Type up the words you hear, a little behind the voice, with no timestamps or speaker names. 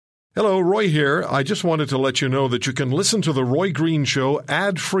Hello, Roy here. I just wanted to let you know that you can listen to The Roy Green Show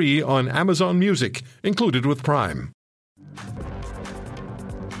ad-free on Amazon Music, included with Prime.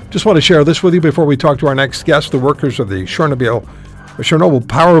 Just want to share this with you before we talk to our next guest. The workers of the Chernobyl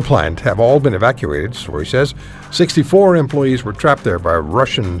power plant have all been evacuated, story says. 64 employees were trapped there by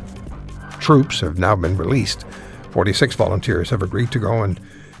Russian troops, have now been released. 46 volunteers have agreed to go and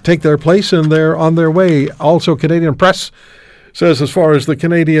take their place, and they're on their way. Also, Canadian press says as far as the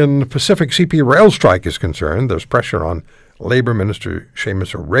Canadian Pacific CP rail strike is concerned, there's pressure on Labour Minister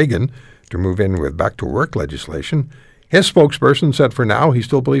Seamus O'Regan to move in with back-to-work legislation. His spokesperson said for now he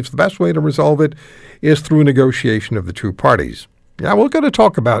still believes the best way to resolve it is through negotiation of the two parties. Now, we're going to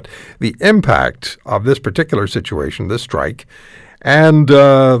talk about the impact of this particular situation, this strike, and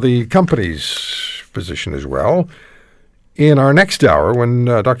the company's position as well in our next hour when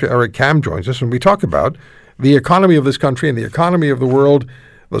Dr. Eric Kam joins us, and we talk about the economy of this country and the economy of the world,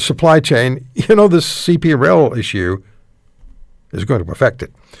 the supply chain. You know, this CP rail issue is going to affect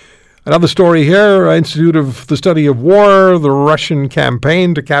it. Another story here, Institute of the Study of War, the Russian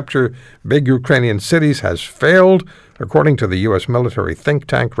campaign to capture big Ukrainian cities has failed. According to the U.S. military think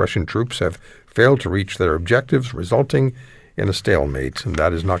tank, Russian troops have failed to reach their objectives, resulting in a stalemate. And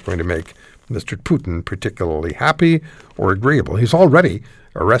that is not going to make Mr. Putin particularly happy or agreeable. He's already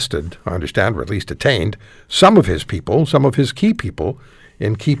arrested, I understand, or at least detained some of his people, some of his key people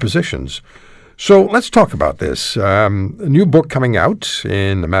in key positions. So let's talk about this. A new book coming out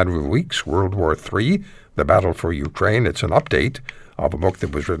in a matter of weeks, World War III, The Battle for Ukraine. It's an update of a book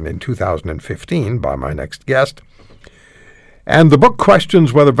that was written in 2015 by my next guest. And the book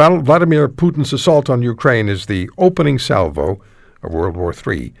questions whether Vladimir Putin's assault on Ukraine is the opening salvo of World War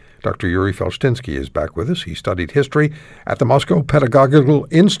III. Dr. Yuri Felshtinsky is back with us. He studied history at the Moscow Pedagogical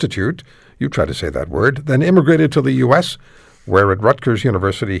Institute. You try to say that word. Then immigrated to the U.S., where at Rutgers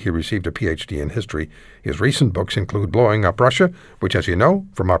University he received a Ph.D. in history. His recent books include Blowing Up Russia, which, as you know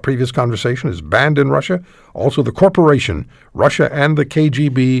from our previous conversation, is banned in Russia. Also The Corporation, Russia and the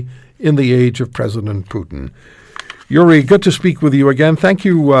KGB in the Age of President Putin. Yuri, good to speak with you again. Thank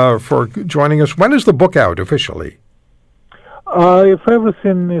you for joining us. When is the book out officially? If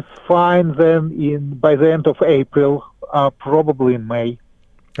everything is fine, then by the end of April, probably in May.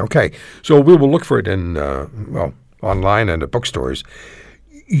 Okay, so we will look for it in online and at bookstores.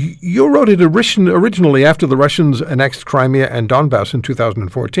 You wrote it originally after the Russians annexed Crimea and Donbass in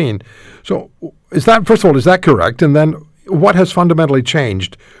 2014. So, first of all, is that correct? And then, what has fundamentally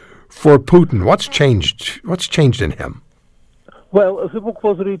changed for Putin? What's changed? What's changed in him? Well, the book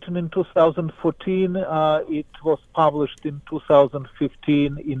was written in 2014. It was published in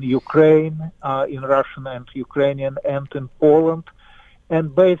 2015 in Ukraine, in Russian and Ukrainian, and in Poland.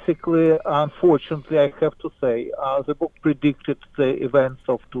 And basically, unfortunately, I have to say, the book predicted the events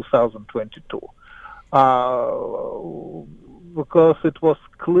of 2022. Because it was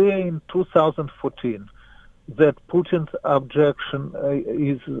clear in 2014 that Putin's objection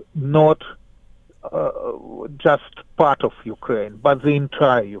is not just part of Ukraine, but the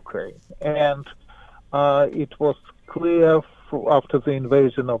entire Ukraine. And it was clear after the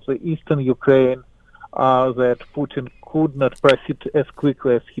invasion of the eastern Ukraine that Putin could not proceed as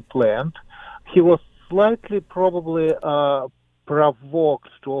quickly as he planned. He was slightly probably provoked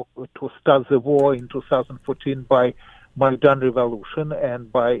to start the war in 2014 by Maidan Revolution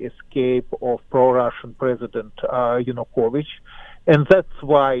and by escape of pro-Russian President Yanukovych. And that's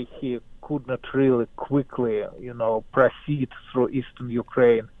why he could not really quickly, proceed through eastern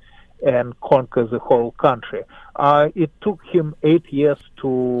Ukraine and conquer the whole country. It took him 8 years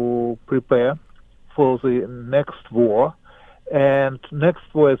to prepare for the next war. And next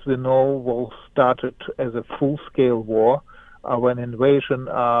war, as we know, will start it as a full-scale war when invasion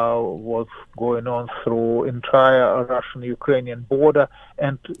was going on through entire Russian-Ukrainian border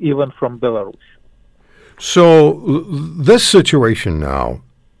and even from Belarus. So this situation now,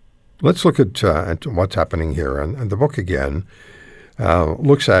 let's look at what's happening here. And the book, again,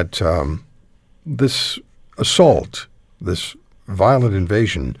 looks at this assault, this violent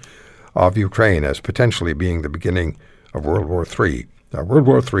invasion of Ukraine as potentially being the beginning of World War III. Now, World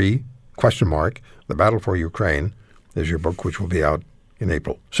War III, The Battle for Ukraine, is your book, which will be out in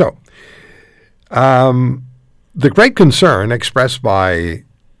April. So, the great concern expressed by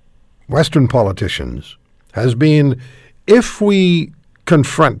Western politicians has been, if we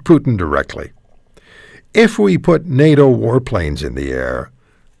confront Putin directly, if we put NATO warplanes in the air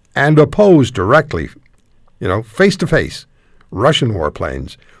and oppose directly, face-to-face, Russian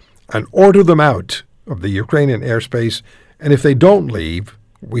warplanes, and order them out of the Ukrainian airspace, and if they don't leave,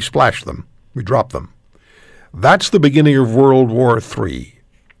 we splash them, we drop them. That's the beginning of World War III.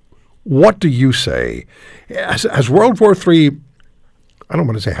 What do you say? Has World War III, I don't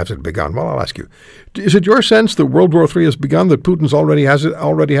want to say has it begun. Well, I'll ask you. Is it your sense that World War III has begun, that Putin's already has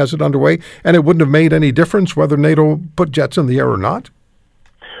it underway, and it wouldn't have made any difference whether NATO put jets in the air or not?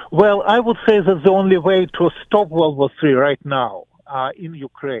 Well, I would say that the only way to stop World War III right now in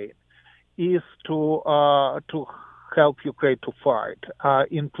Ukraine is to help Ukraine to fight,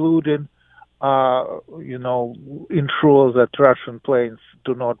 including, ensure that Russian planes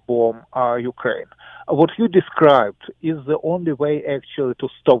do not bomb Ukraine. What you described is the only way actually to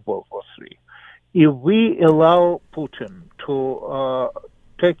stop World War III. If we allow Putin to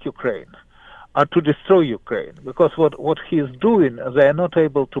take Ukraine, to destroy Ukraine, because what he is doing, they are not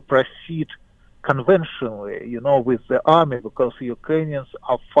able to proceed conventionally, with the army, because the Ukrainians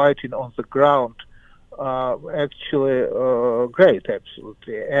are fighting on the ground great,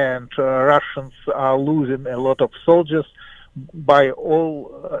 absolutely. And Russians are losing a lot of soldiers. By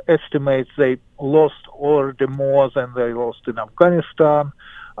all estimates, they lost already more than they lost in Afghanistan.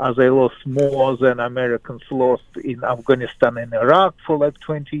 They lost more than Americans lost in Afghanistan and Iraq for like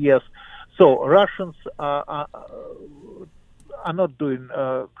 20 years. So Russians are not doing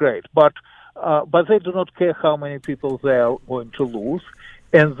great, but they do not care how many people they are going to lose,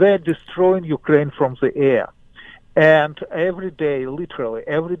 and they're destroying Ukraine from the air. And every day, literally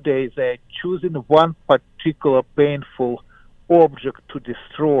every day, they're choosing one particular painful object to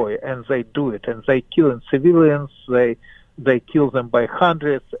destroy, and they do it, and they kill civilians. They kill them by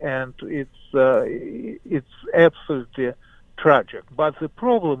hundreds, and it's absolutely tragic. But the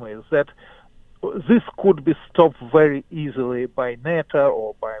problem is that this could be stopped very easily by NATO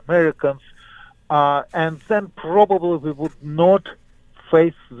or by Americans, and then probably we would not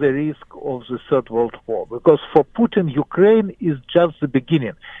face the risk of the Third World War. Because for Putin, Ukraine is just the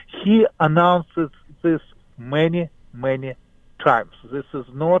beginning. He announces this many, many times. This is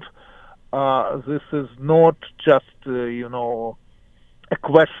not just a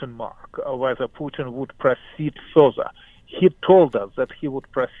question mark whether Putin would proceed further. He told us that he would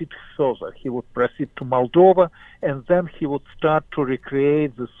proceed further. He would proceed to Moldova, and then he would start to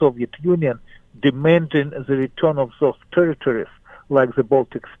recreate the Soviet Union, demanding the return of those territories, like the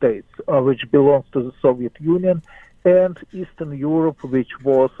Baltic states, which belongs to the Soviet Union, and Eastern Europe, which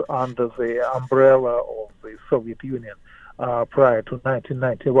was under the umbrella of the Soviet Union prior to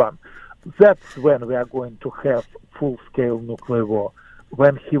 1991. That's when we are going to have full-scale nuclear war,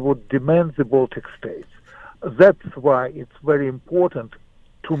 when he would demand the Baltic states. That's why it's very important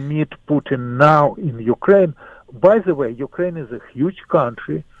to meet Putin now in Ukraine. By the way, Ukraine is a huge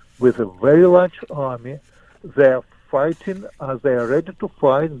country with a very large army. They are fighting, they are ready to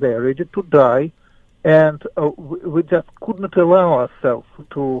fight, they are ready to die, and we just could not allow ourselves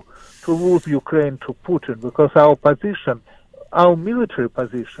to lose Ukraine to Putin, because our military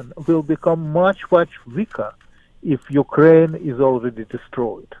position will become much, much weaker if Ukraine is already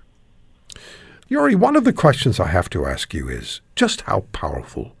destroyed. Yuri, one of the questions I have to ask you is, just how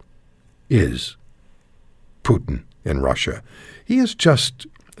powerful is Putin in Russia? He is just,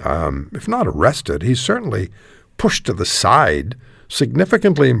 if not arrested, he's certainly pushed to the side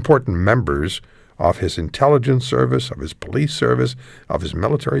significantly important members of his intelligence service, of his police service, of his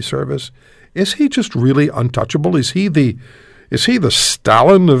military service. Is he just really untouchable? Is he the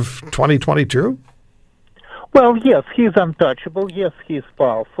Stalin of 2022? Well, yes, he's untouchable. Yes, he's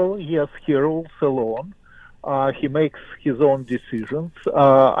powerful. Yes, he rules alone. He makes his own decisions.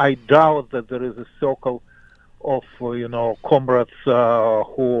 I doubt that there is a circle of, comrades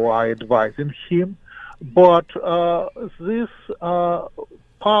who are advising him. But this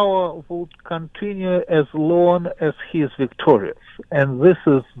power would continue as long as he is victorious. And this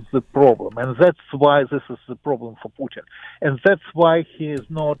is the problem. And that's why this is the problem for Putin. And that's why he is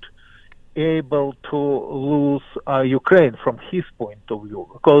not able to lose Ukraine from his point of view,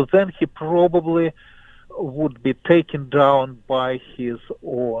 because then he probably would be taken down by his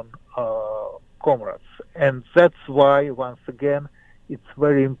own comrades. And that's why, once again, it's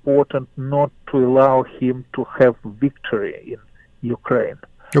very important not to allow him to have victory in Ukraine.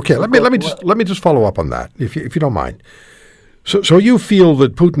 Okay, let me just follow up on that, if you don't mind. So you feel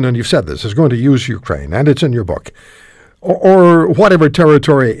that Putin, and you've said this, is going to use Ukraine, and it's in your book, or whatever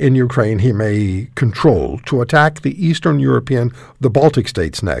territory in Ukraine he may control, to attack the Eastern European, the Baltic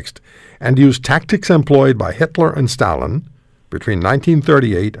states next, and use tactics employed by Hitler and Stalin between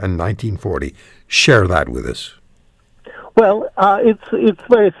 1938 and 1940. Share that with us. Well, it's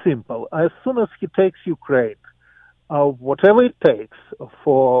very simple. As soon as he takes Ukraine, whatever it takes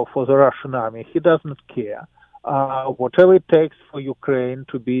for the Russian army, he doesn't care. Whatever it takes for Ukraine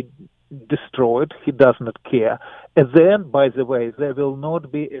to be destroyed. He does not care. At the end, by the way, there will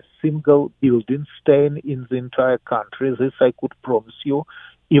not be a single building staying in the entire country. This I could promise you,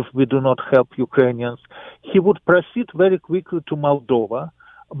 if we do not help Ukrainians. He would proceed very quickly to Moldova.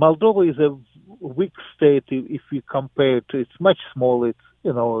 Moldova is a weak state if we compare it. It's much smaller.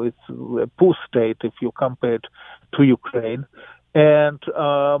 It's a poor state if you compare it to Ukraine. And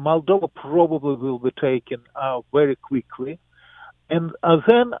Moldova probably will be taken very quickly. And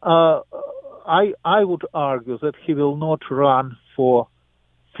then I would argue that he will not run for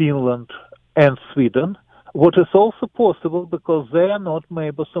Finland and Sweden, what is also possible because they are not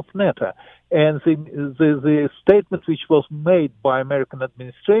members of NATO. And the statement which was made by American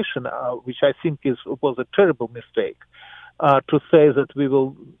administration, which I think was a terrible mistake, to say that we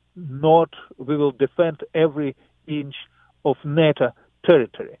will defend every inch of NATO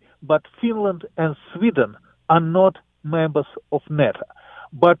territory. But Finland and Sweden are not members of NATO.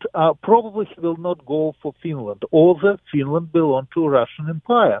 But probably he will not go for Finland, although Finland belonged to Russian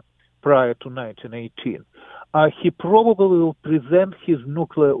Empire prior to 1918. He probably will present his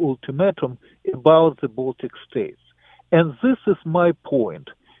nuclear ultimatum about the Baltic states. And this is my point.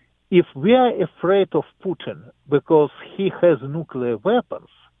 If we are afraid of Putin because he has nuclear weapons,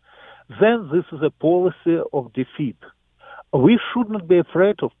 then this is a policy of defeat. We should not be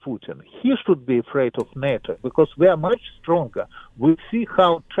afraid of Putin. He should be afraid of NATO because we are much stronger. We see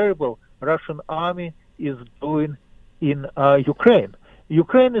how terrible Russian army is doing in Ukraine.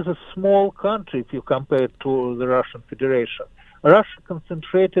 Ukraine is a small country if you compare it to the Russian Federation. Russia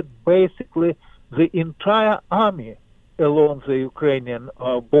concentrated basically the entire army along the Ukrainian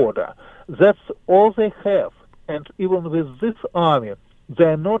border. That's all they have. And even with this army,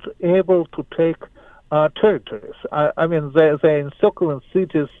 they're not able to take territories. I mean, they're encircling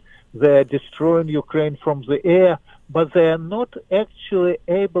cities, they're destroying Ukraine from the air, but they are not actually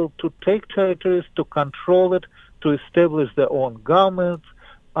able to take territories, to control it, to establish their own government.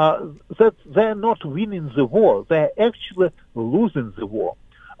 That they're not winning the war. They're actually losing the war.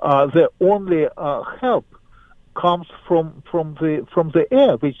 Their only help comes from the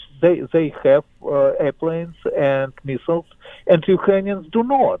air, which they have airplanes and missiles, and Ukrainians do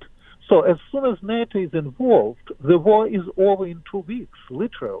not. So as soon as NATO is involved, the war is over in 2 weeks,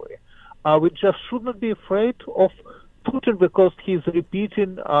 literally. We just should not be afraid of Putin because he's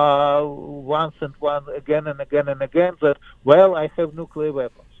repeating once and once again and again and again that, well, I have nuclear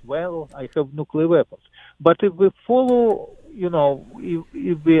weapons. Well, I have nuclear weapons. But if we follow,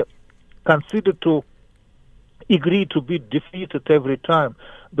 if we consider to agree to be defeated every time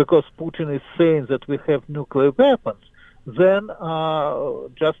because Putin is saying that we have nuclear weapons, then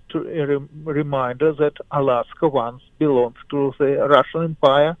just a reminder that Alaska once belonged to the Russian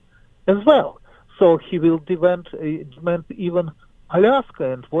Empire as well. So he will demand even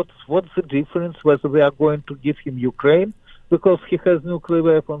Alaska. And what's the difference whether we are going to give him Ukraine because he has nuclear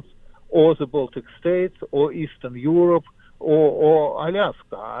weapons, or the Baltic states, or Eastern Europe, or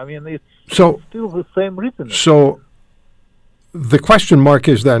Alaska? I mean, it's still the same reasoning. So the question mark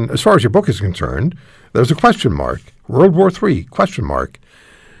is then, as far as your book is concerned, there's a question mark. World War III, question mark.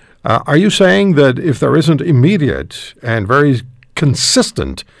 Are you saying that if there isn't immediate and very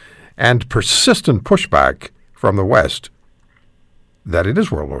consistent and persistent pushback from the West, that it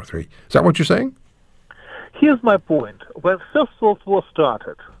is World War III? Is that what you're saying? Here's my point. When First World War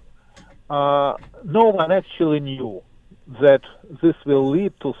started, no one actually knew that this will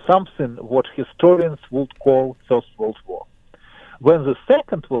lead to something what historians would call First World War. When the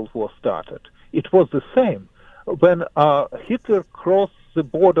Second World War started, it was the same. When Hitler crossed the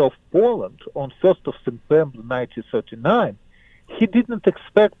border of Poland on 1st of September 1939, he didn't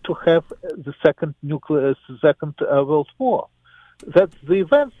expect to have the Second World War. That the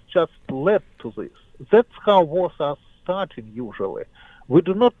events just led to this. That's how wars are starting usually. We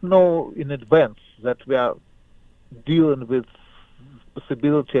do not know in advance that we are dealing with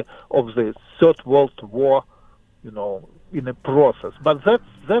possibility of the Third World War, in a process. But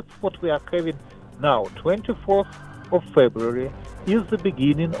that's what we are having now. 24th of February is the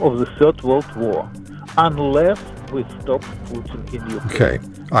beginning of the Third World War, unless we stop Putin in Ukraine.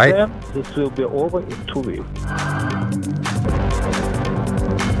 Okay. Then this will be over in 2 weeks.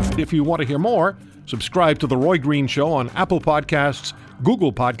 If you want to hear more, subscribe to The Roy Green Show on Apple Podcasts,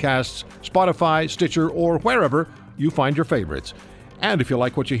 Google Podcasts, Spotify, Stitcher, or wherever you find your favorites. And if you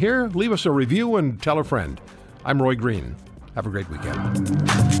like what you hear, leave us a review and tell a friend. I'm Roy Green. Have a great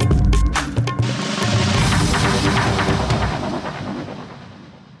weekend.